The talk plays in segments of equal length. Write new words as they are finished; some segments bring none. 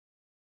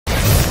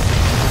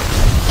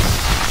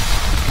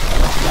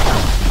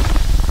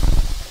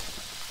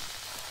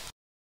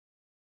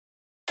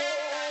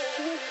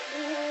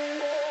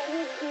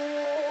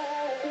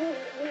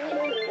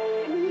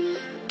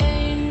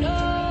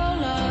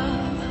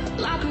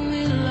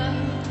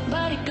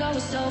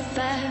so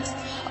fast,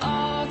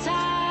 all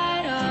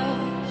tied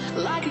up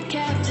like a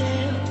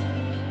captive.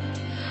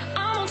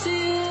 I'm on to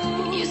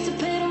you. Used to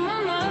pay on my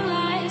own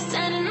life,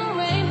 standing on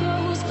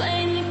rainbows,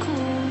 playing you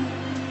cool.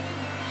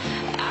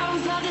 I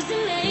haven't felt this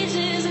in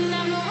ages, and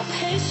I've no more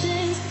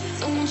patience.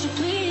 So won't you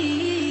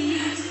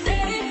please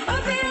stay a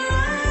bit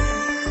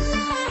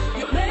longer?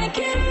 You're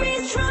making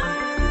me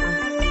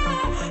stronger,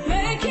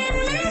 making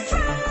me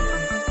stronger.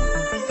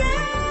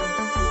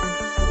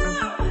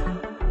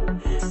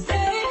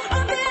 Stay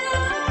a bit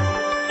longer.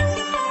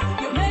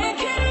 You're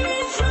making me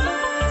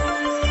stronger,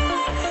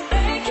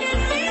 making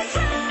me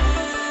stronger.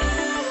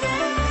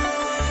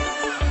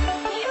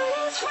 Making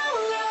me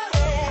stronger.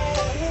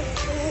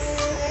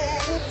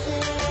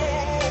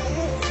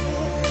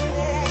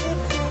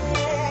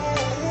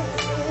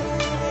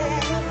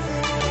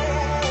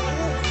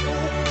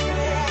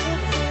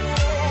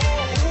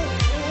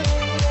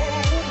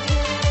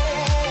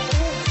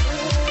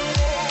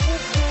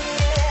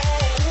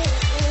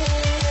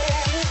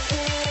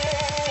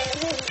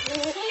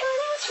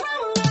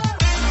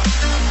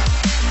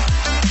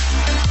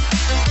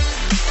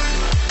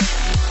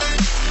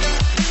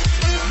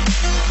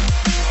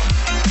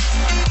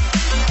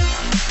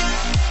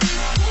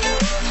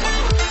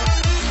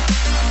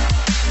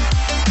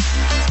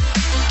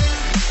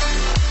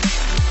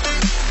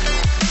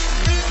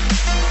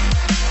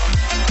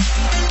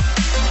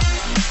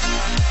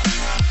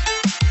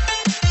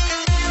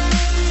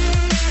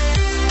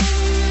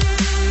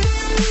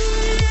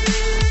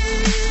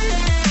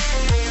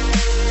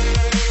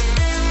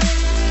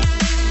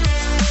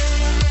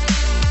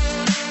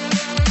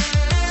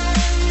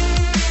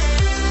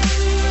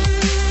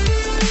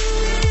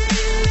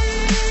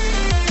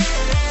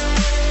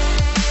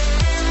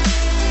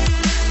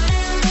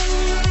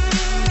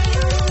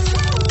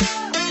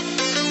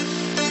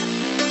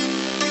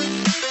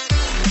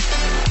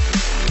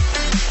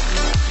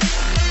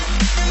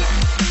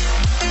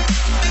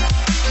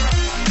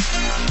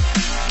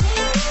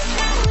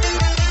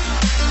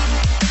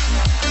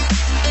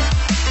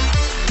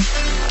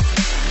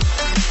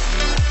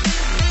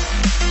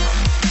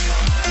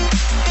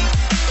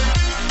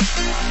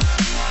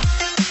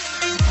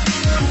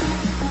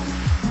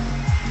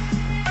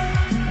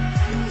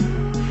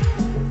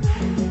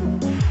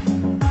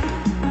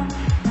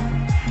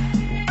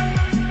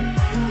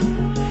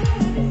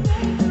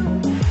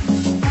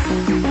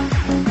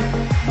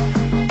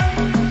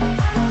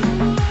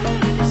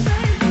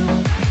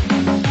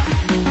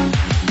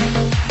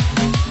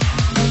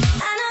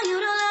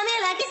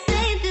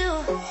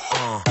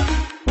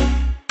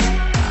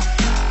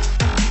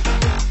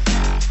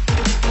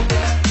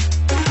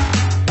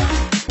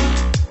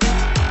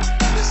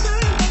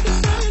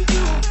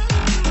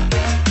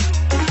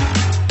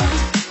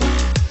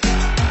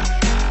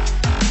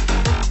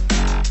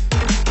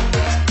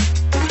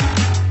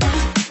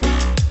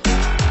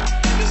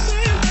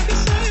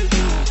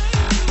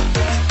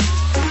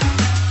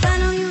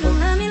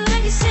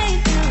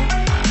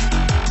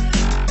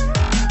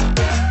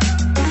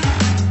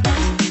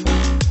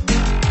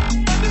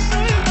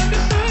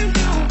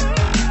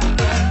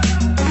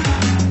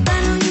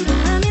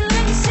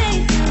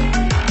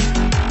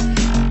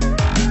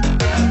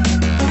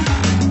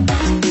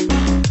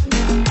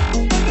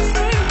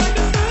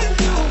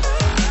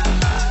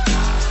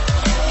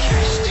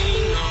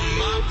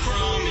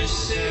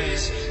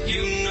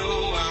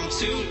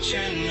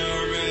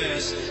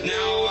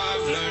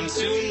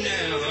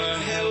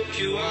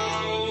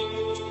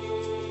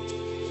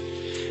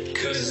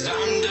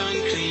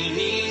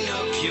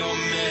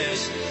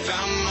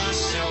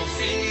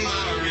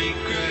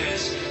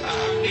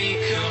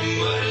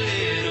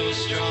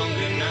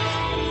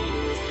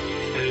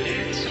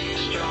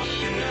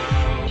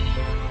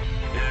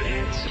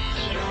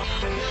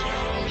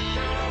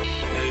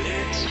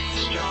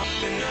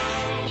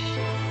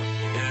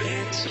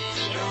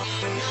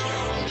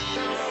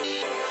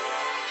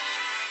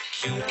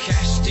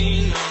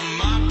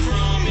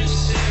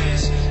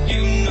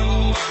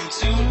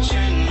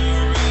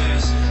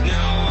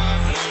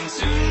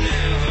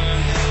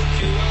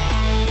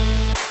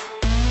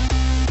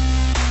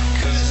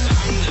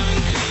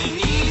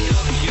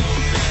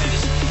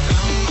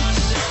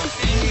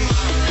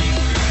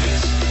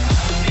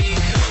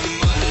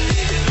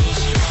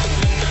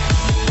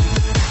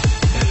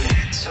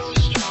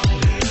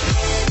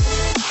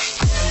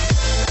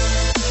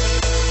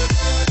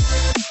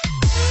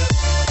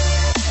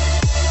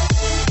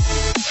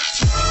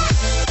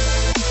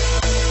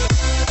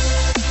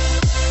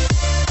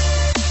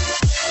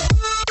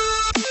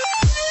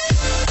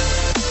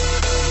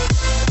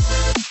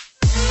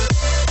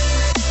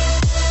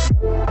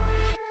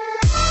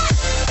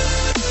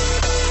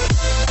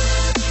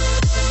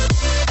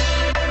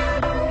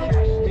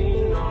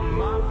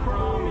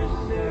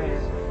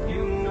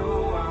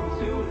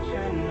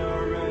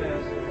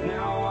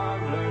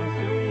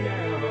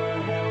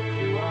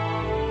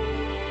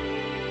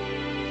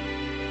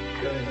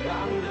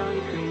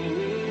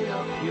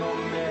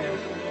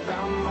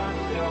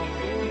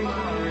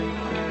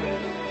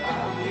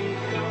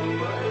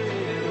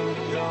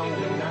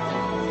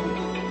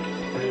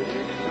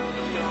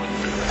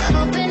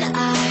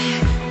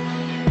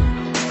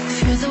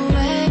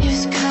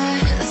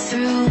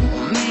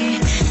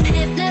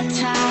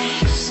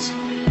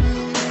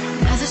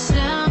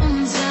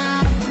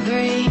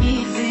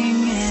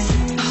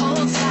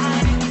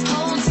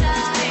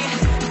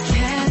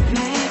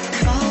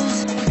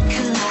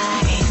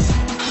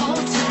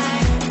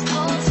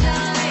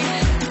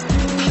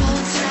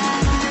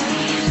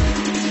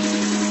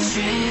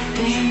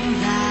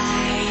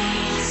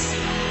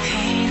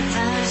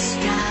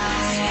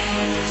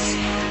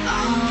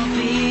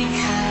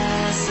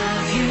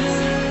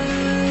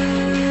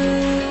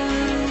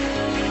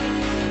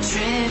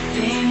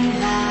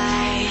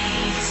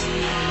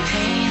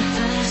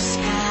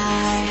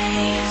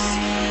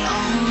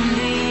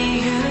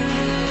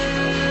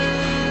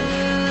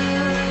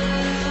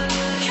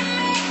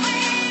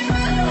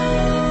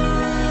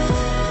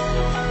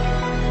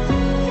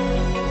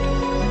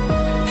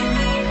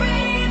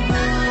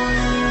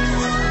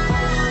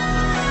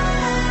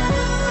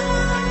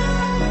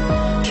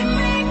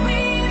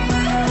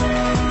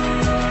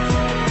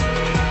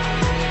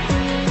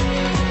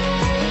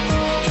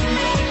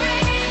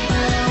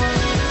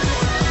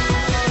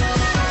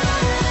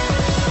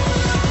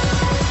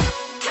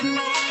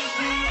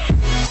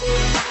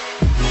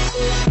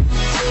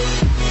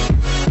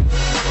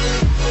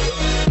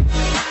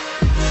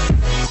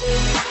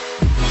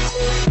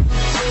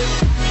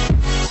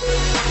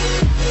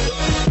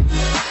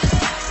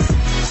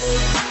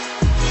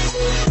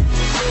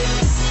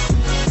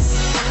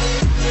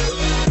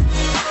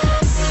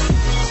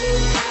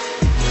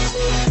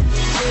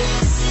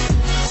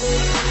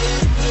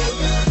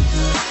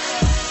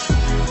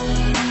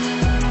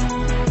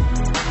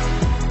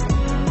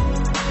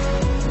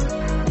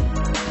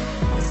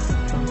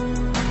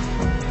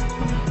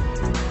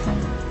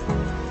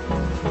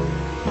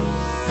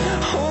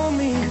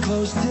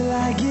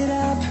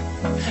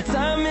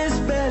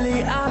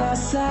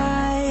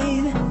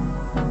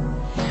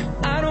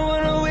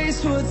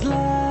 waste what's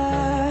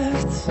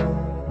left.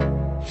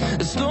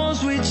 The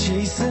storms we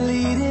chase are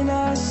leading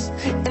us,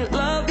 and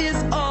love is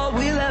all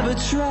we'll ever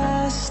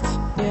trust.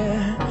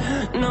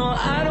 Yeah, no,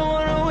 I don't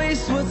wanna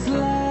waste what's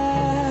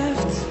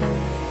left.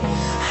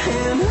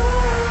 And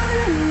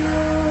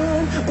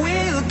on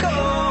we'll go,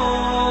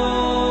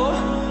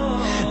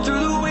 through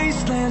the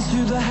wastelands,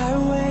 through the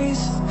highways,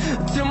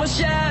 till my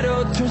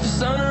shadow turns to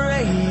sun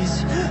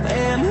rays.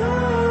 And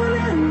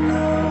on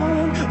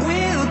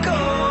we'll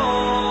go,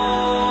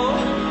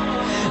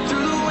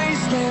 through the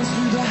wastelands,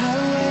 through the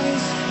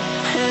highways,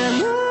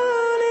 and on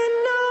we'll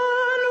go.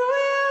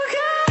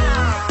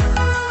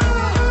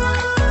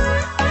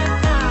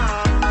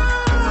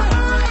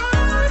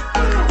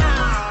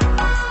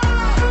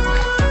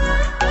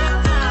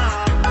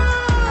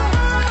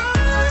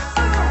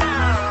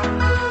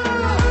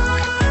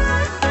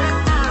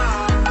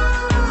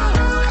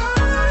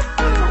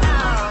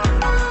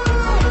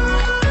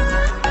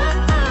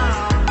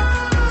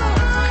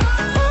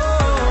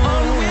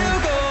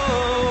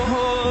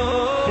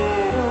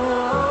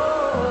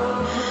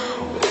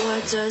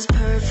 What does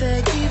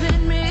perfect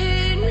even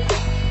mean?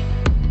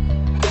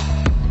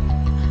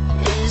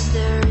 Is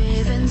there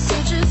even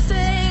such a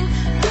thing?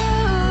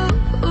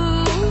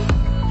 Ooh,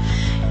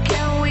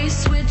 can we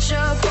switch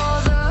up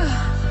all the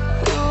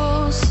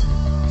rules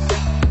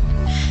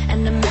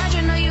and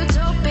imagine a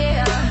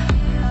utopia?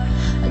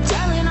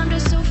 Darling, I'm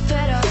just so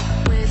fed up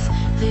with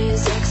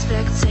these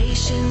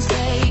expectations.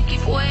 They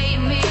keep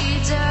weighing me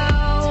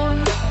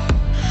down.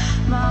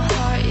 My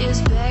heart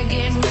is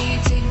begging me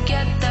to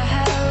get the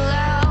hell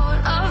out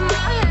of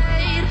my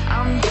head.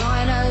 I'm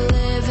gonna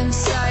live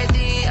inside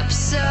the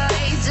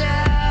upside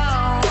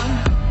down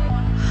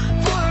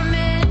for a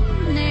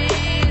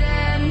minute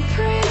and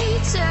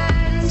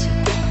pretend,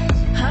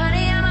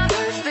 honey, I'm a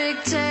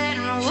perfect 10.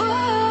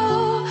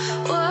 Whoa,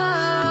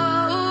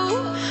 whoa,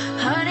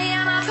 honey,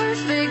 I'm a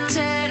perfect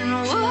 10.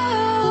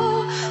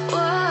 Whoa,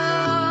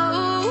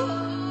 whoa,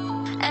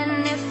 and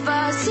if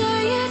I say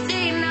it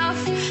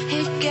enough,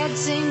 it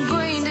gets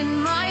ingrained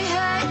in my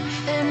head,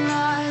 and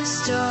I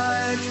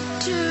start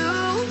to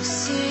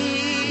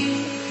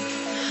see,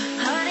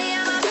 honey,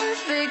 I'm a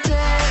perfect 10.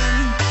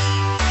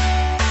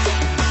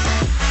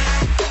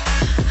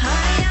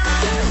 Honey, I'm a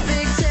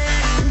perfect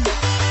 10.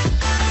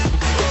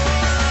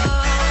 Whoa,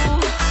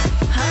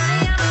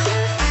 honey, I'm a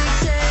perfect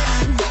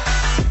 10.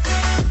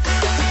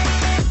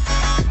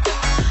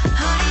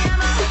 Honey,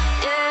 I'm a,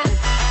 yeah.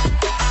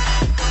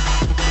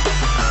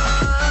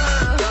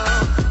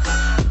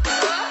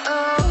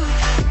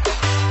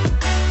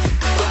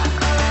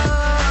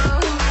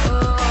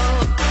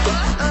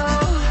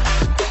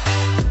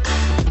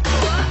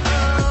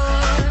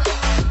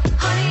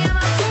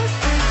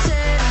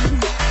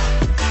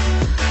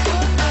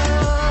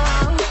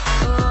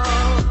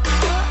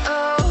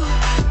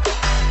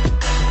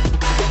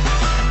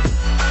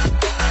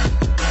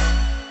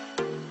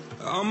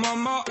 I'm on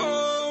my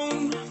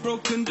own,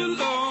 broken and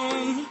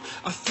alone.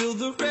 I feel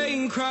the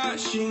rain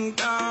crashing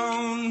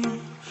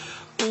down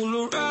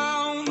all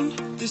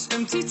around this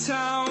empty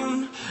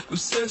town. I'm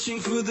searching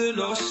for the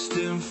lost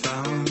and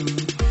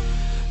found,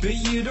 but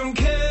you don't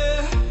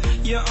care,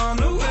 you're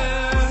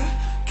unaware.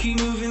 Keep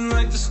moving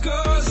like the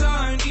scars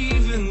aren't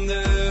even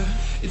there.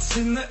 It's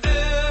in the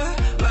air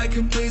like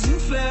a blazing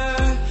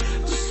flare.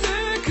 Just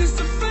stare 'cause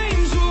the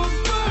flames will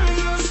burn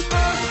us.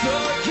 I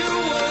thought you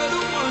were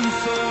the one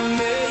for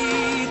me,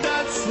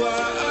 that's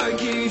why I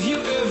gave you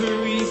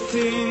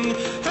everything.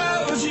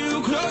 Held you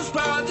close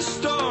by the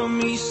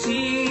stormy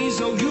seas.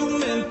 Oh, you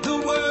meant the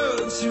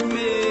world to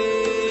me.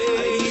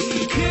 I used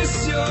to kiss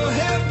your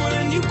head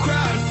when you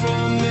cried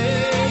for me,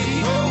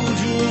 hold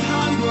your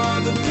hand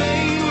while the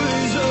pain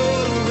was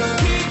over,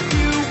 keep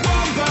you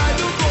warm by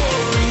the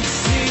roaring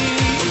sea.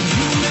 Oh,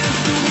 you meant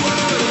the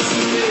world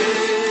to me.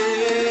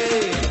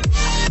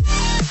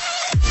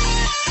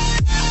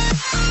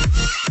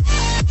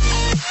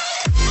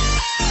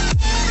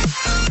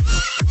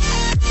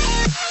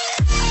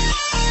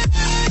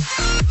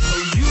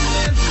 Oh, you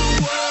meant the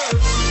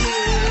world to me.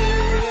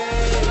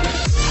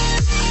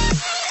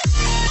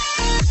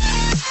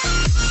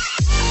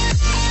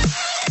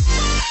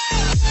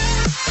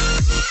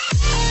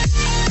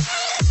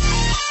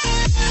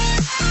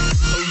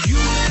 Oh, you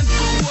meant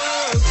the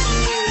world to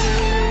me.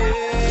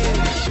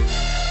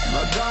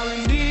 My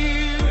darling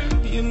dear,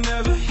 you're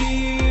never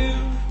here.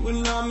 When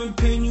I'm in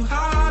pain, you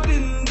hide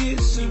and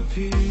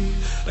disappear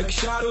like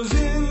shadows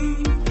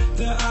in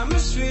the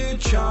atmosphere,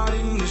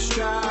 charting the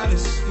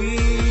stratosphere.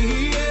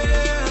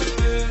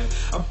 Yeah.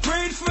 I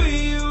prayed for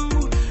you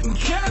and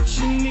kept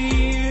you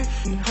near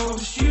in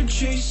hopes you'd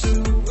chase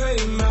away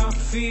my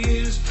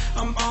fears.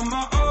 I'm on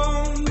my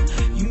own,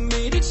 you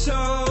made it so,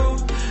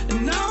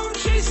 and now I'm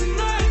chasing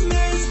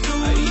nightmares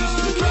through. I used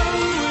to run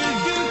with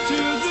you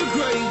through the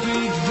great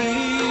big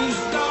leaves,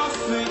 laugh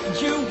at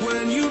you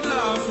when you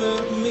laugh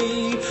at me.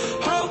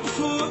 Hope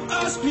for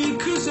us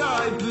because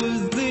I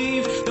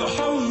believe the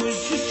home was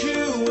just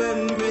you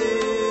and me.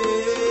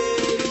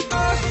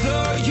 I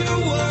thought you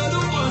were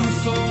the one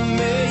for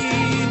me,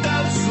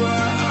 that's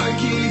why I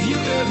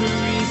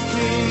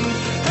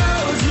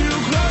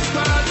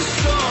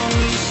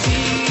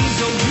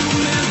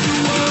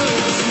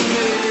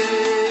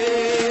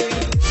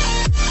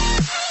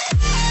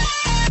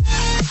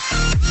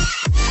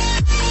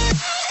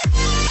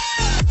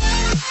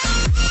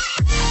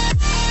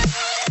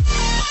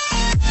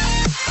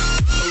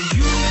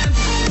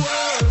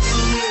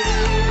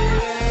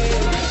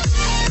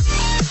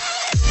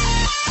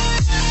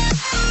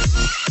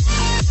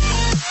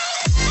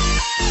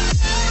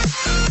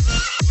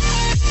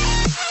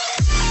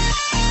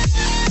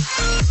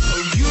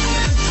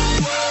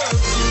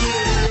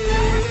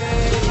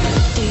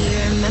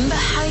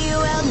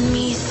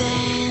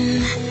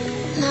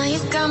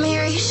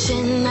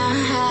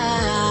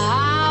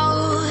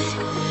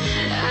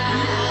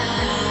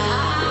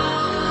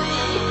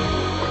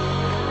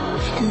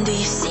Do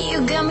you see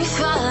you got me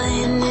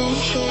falling in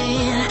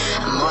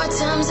more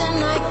times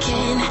than I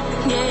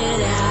can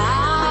get out?